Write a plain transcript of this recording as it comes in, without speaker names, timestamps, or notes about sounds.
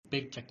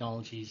Big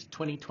Technology's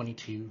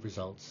 2022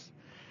 results.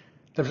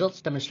 The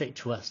results demonstrate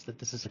to us that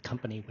this is a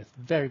company with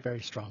very, very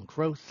strong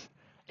growth,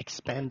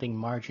 expanding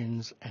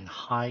margins, and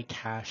high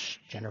cash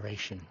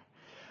generation.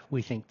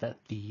 We think that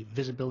the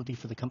visibility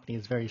for the company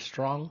is very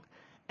strong,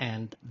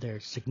 and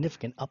there's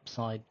significant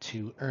upside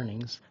to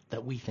earnings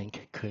that we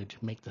think could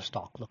make the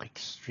stock look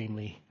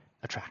extremely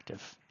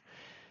attractive.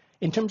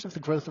 In terms of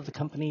the growth of the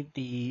company,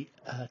 the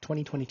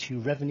 2022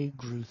 revenue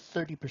grew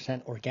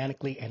 30%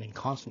 organically and in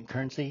constant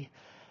currency.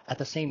 At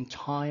the same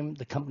time,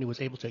 the company was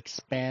able to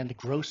expand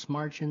gross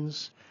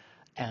margins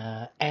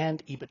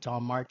and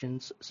EBITDA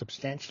margins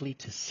substantially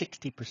to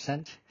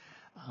 60%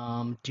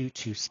 due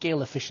to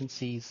scale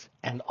efficiencies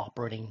and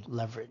operating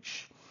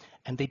leverage.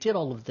 And they did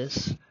all of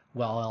this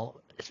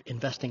while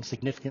investing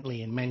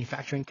significantly in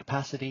manufacturing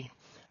capacity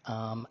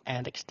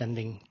and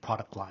extending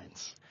product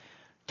lines.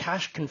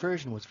 Cash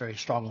conversion was very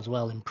strong as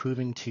well,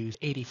 improving to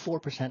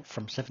 84%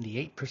 from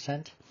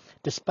 78%,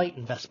 despite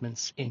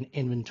investments in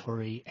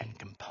inventory and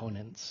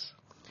components.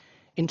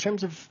 In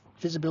terms of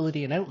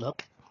visibility and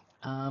outlook,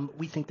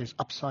 we think there's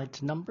upside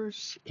to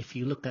numbers. If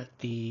you look at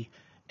the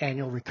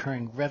annual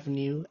recurring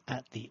revenue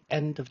at the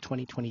end of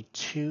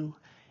 2022,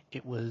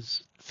 it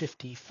was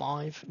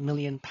 £55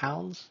 million.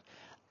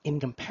 In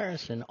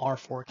comparison, our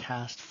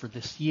forecast for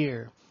this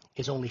year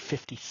is only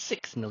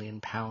 £56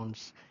 million,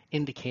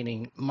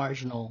 indicating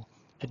marginal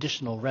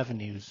additional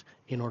revenues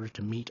in order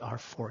to meet our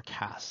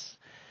forecasts.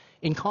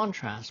 In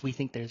contrast, we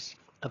think there's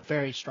a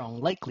very strong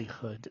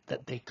likelihood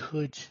that they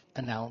could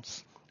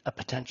announce a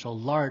potential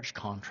large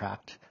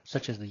contract,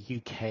 such as the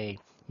UK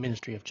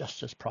Ministry of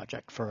Justice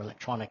project for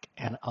electronic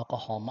and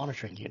alcohol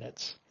monitoring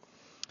units.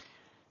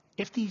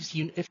 If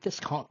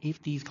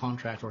these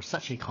contracts or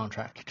such a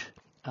contract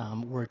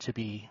were to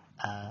be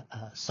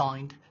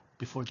signed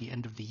before the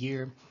end of the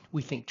year,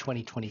 we think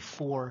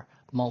 2024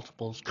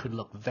 multiples could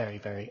look very,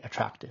 very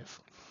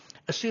attractive.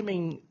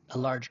 Assuming a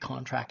large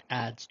contract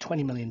adds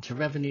 20 million to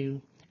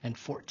revenue and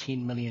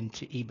 14 million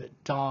to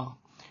EBITDA,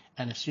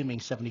 and assuming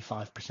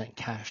 75%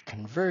 cash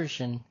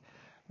conversion,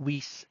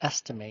 we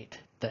estimate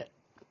that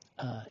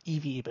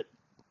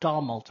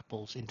EV/EBITDA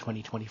multiples in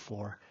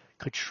 2024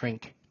 could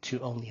shrink to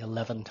only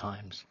 11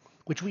 times,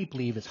 which we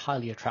believe is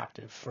highly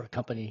attractive for a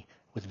company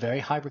with very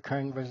high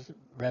recurring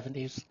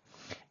revenues,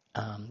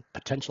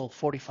 potential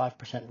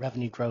 45%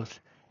 revenue growth,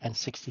 and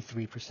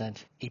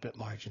 63%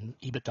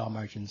 EBITDA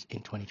margins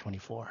in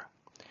 2024.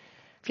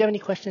 If you have any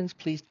questions,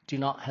 please do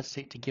not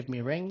hesitate to give me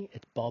a ring.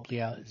 It's Bob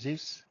Liao at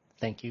Zeus.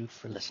 Thank you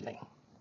for listening.